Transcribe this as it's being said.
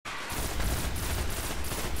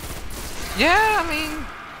Yeah, I mean...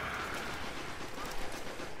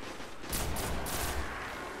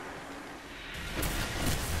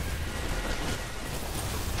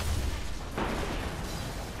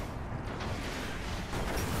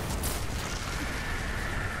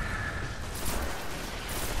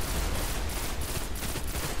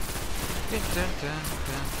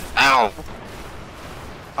 Ow!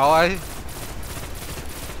 Oh,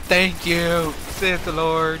 Thank you! Sith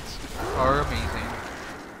Lords are amazing.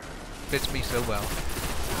 Fits me so well.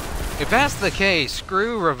 If that's the case,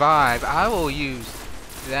 screw revive. I will use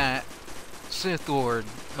that Sith Lord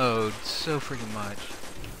mode so freaking much.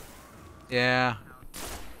 Yeah.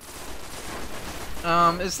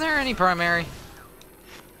 Is there any primary?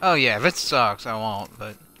 Oh yeah, if it sucks, I won't,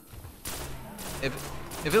 but...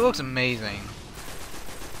 If it looks amazing...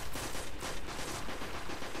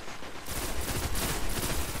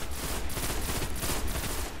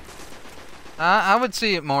 I would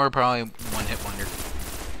see it more probably one hit wonder.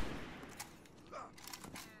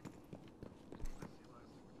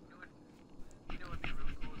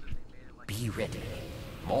 Be ready.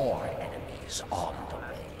 More enemies on the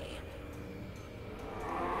way.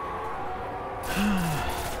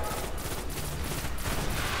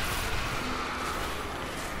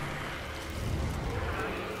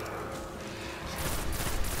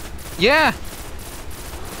 Yeah!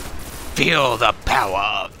 Feel the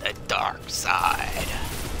power of the dark side.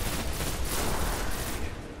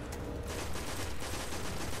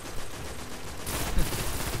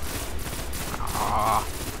 Aww.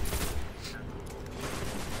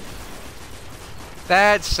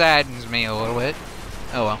 That saddens me a little bit.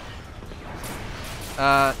 Oh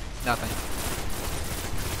well. Nothing.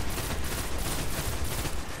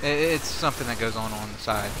 It's something that goes on the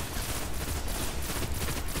side.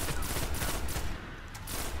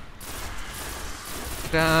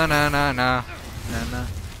 Na na na na na.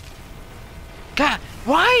 God,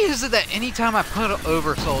 why is it that anytime I put an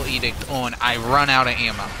Oversoul Edict on, I run out of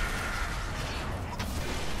ammo?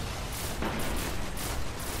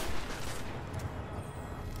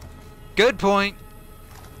 Good point.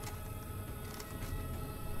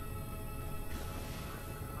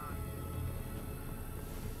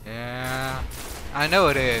 Yeah, I know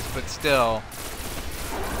it is, but still,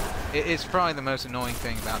 it's probably the most annoying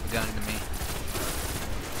thing about the gun to me.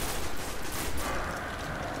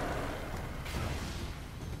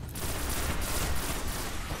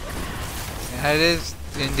 That is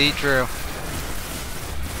indeed true.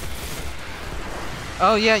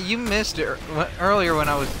 Oh yeah, you missed it earlier when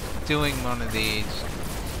I was doing one of these.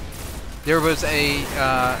 There was a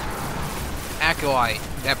acolyte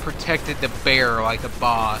that protected the bear like a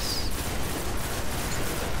boss.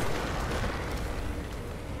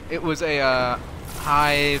 It was a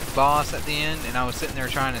hive boss at the end, and I was sitting there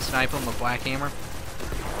trying to snipe him with Black Hammer.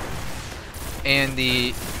 And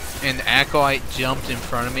the acolyte jumped in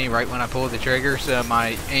front of me right when I pulled the trigger, so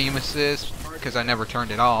my aim assist, because I never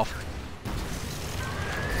turned it off.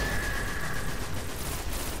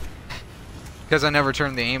 Because I never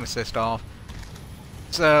turned the aim assist off.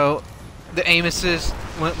 So, the aim assist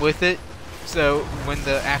went with it, so when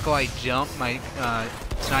the acolyte jumped, my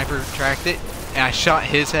sniper tracked it, and I shot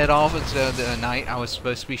his head off instead of the knight I was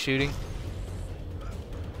supposed to be shooting.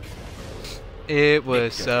 It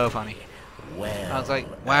was so funny. I was like,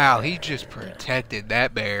 wow, he just protected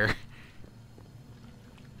that bear.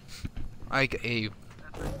 Like a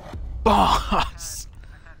boss.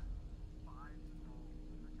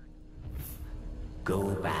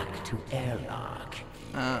 Go back to airlock.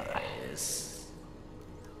 Yes.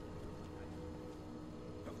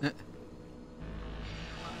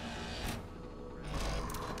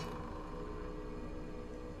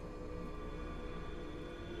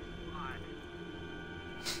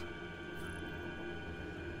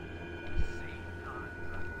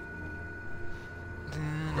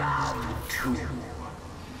 Round 2.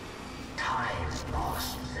 Time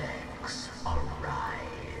lost legs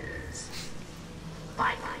arise.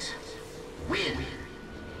 Fight. Win.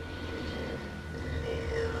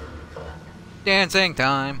 Live. Dancing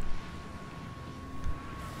time.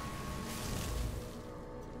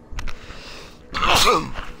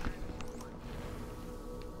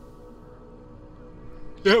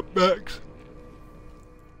 Yep, Max.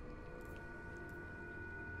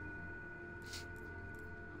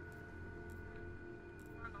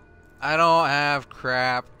 I don't have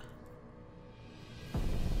crap.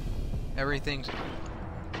 Everything's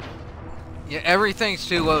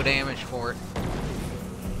too low damage for it.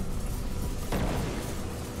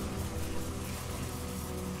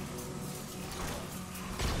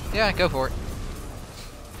 Yeah, go for it.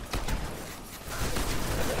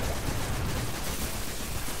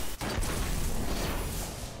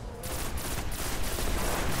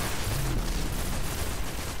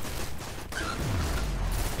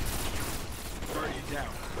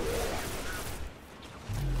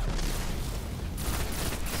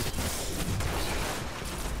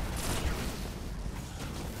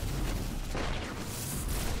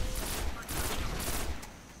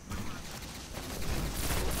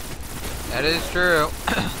 That is true.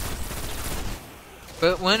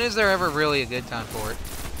 But when is there ever really a good time for it?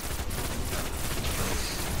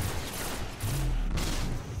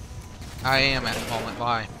 I am at the moment.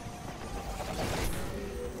 Why?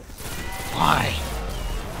 Why?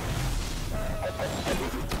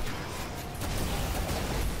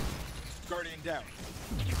 Guardian down.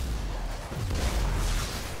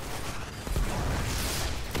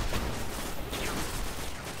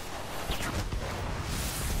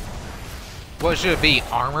 What should it be?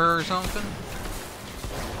 Armor or something?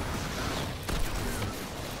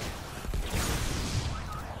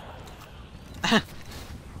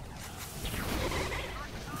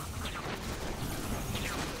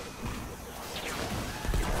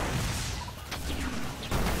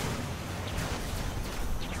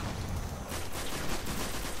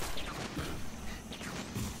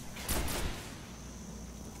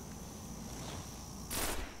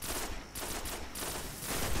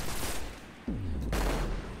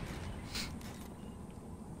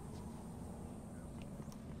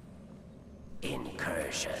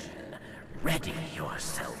 Incursion. Ready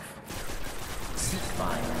yourself. Seek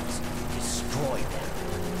violence. Destroy them.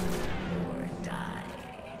 Or die.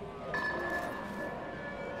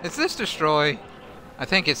 Is this destroy? I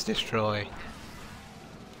think it's destroy.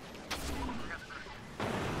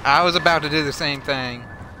 I was about to do the same thing.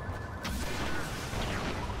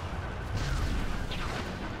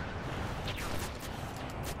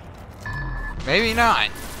 Maybe not.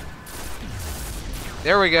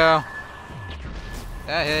 There we go.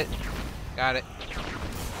 That hit. Got it.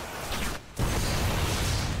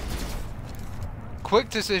 Quick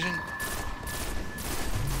decision.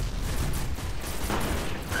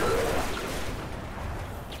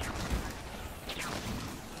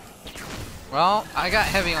 Well, I got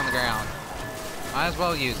heavy on the ground. Might as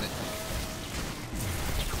well use it.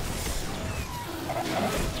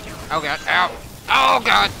 Oh god, ow! Oh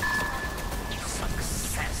god!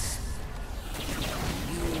 Success.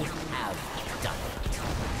 You have done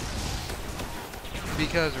it.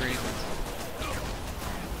 Because reasons.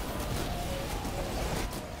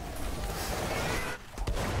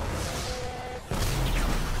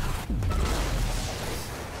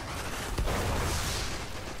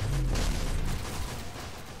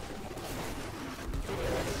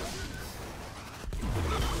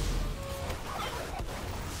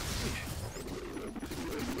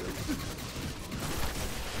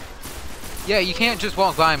 Yeah, you can't just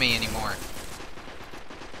walk by me anymore.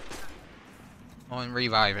 On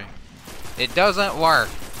reviving. It doesn't work.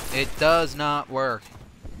 It does not work.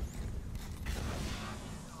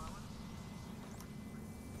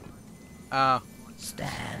 Oh.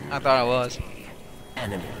 Stand. I thought it was.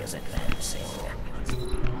 Enemy is advancing.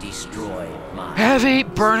 Destroy my Heavy!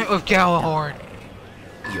 Burn it with Galahorn!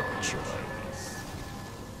 your choice.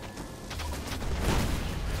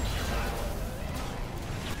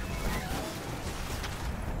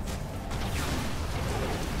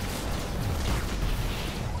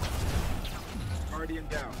 Guardian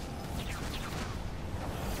down.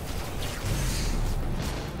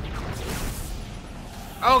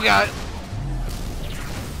 Oh god!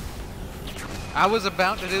 I was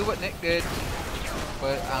about to do what Nick did,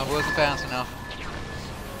 but I wasn't fast enough.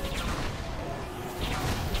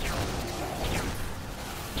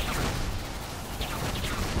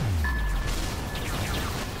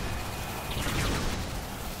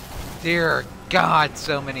 Dear God,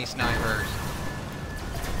 so many snipers.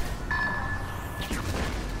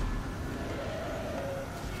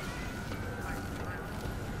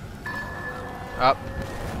 Up.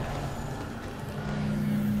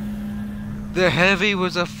 The heavy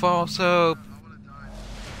was a false hope.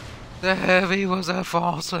 The heavy was a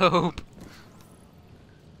false hope.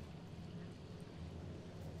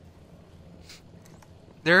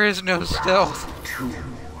 There is no stealth. Two.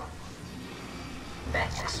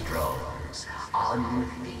 Vextrons,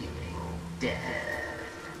 unfeeling, dead.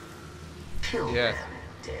 Kill Yeah. them,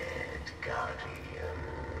 dead Guardian.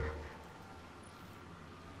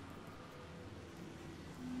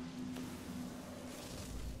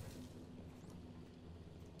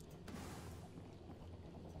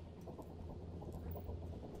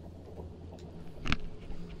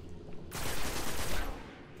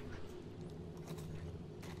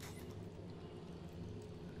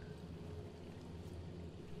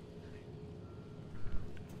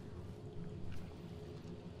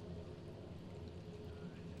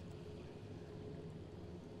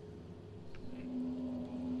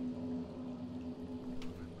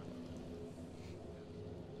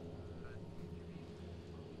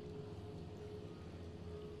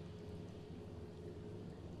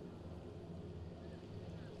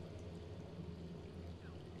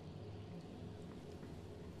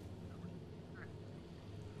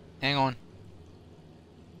 Hang on.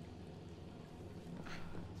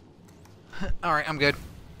 Alright, I'm good.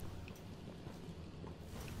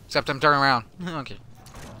 Except I'm turning around. Okay.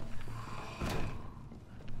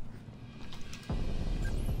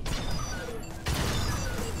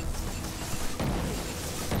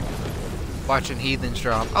 Watching heathens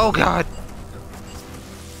drop. Oh god!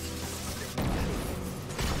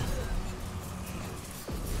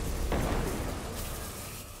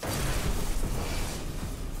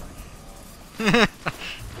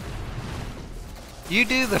 You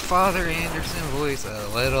do the Father Anderson voice a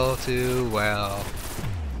little too well.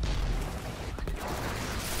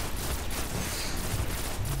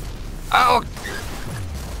 Oh!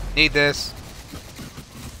 Need this.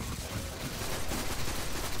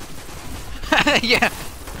 Yeah.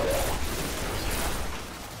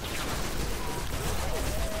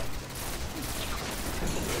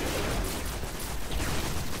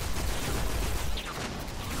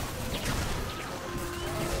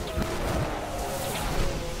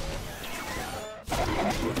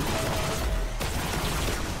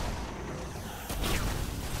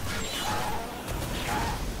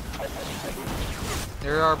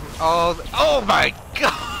 There are all. Oh my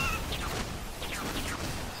god!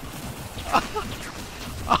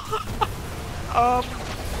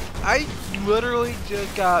 I literally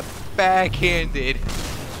just got backhanded.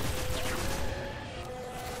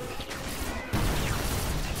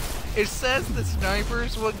 It says the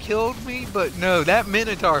sniper's what killed me, but no, that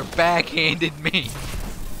Minotaur backhanded me.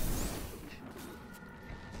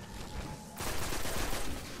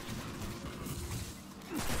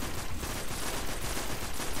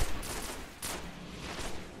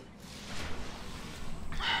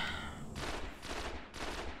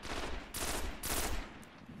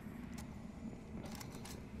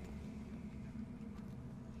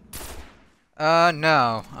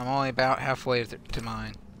 No. I'm only about halfway to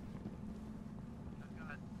mine.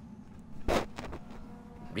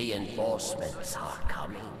 Reinforcements are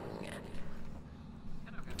coming.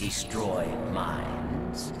 Destroy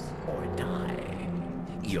mines or die.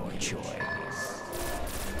 Your choice.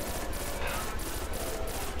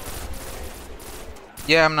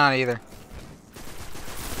 Yeah, I'm not either.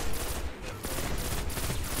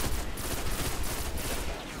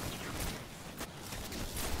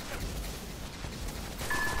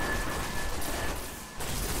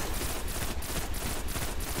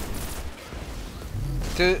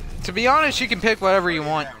 To be honest, you can pick whatever you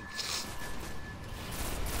want.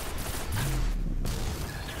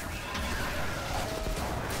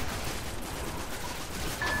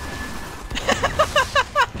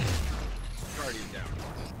 Guardian down.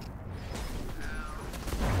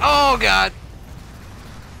 Oh god.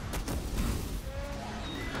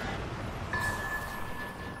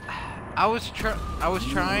 I was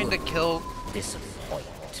trying to kill.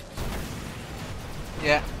 Disappoint.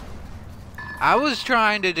 Yeah. I was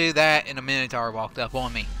trying to do that and a Minotaur walked up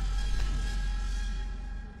on me.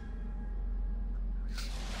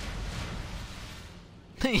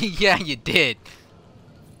 Yeah, you did.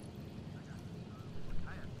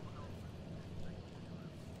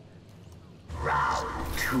 Round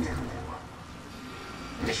 2.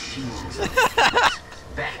 Machines of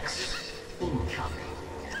Vex incoming.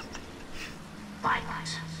 Fight.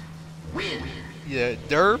 Win. Yeah,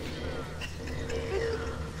 derp.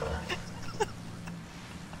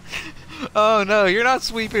 Oh no, you're not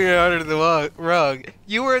sweeping it under the rug.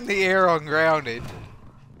 You were in the air ungrounded.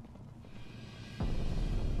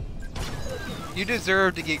 You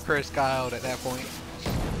deserve to get Chris Kyled at that point.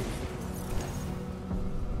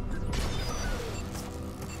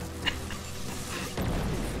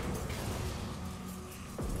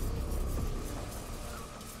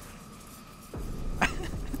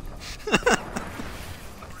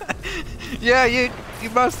 Yeah, you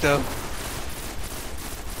must have.